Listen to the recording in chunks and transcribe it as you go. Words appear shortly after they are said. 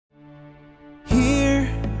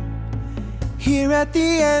Here at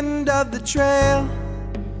the end of the trail,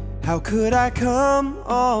 how could I come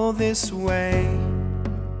all this way,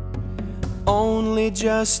 only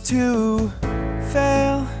just to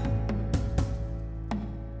fail?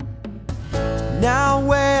 Now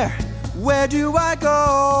where do I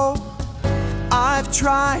go? I've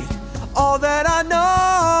tried all that I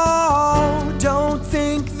know. Don't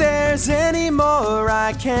think there's any more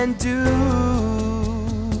I can do.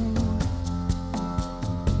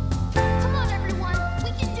 Come on, everyone,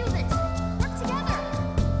 we can do this. Work together.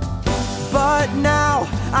 But now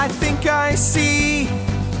I think I see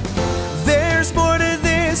there's more to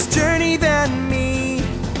this journey than me.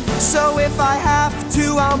 So if I have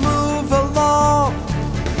to, I'll move along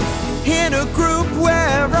in a group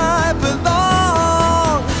where I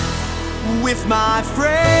belong. With my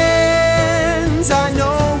friends, I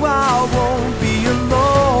know I won't be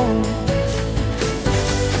alone.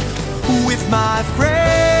 With my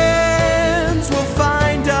friends, we'll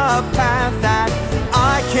find a path that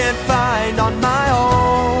I can't find on my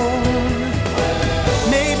own.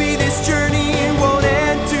 Maybe this journey won't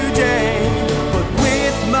end today, but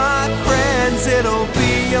with my friends it'll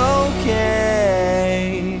be okay.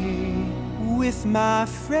 With my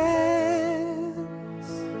friends,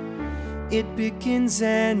 it begins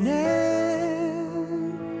and ends.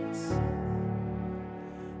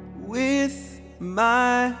 With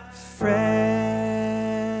my friends.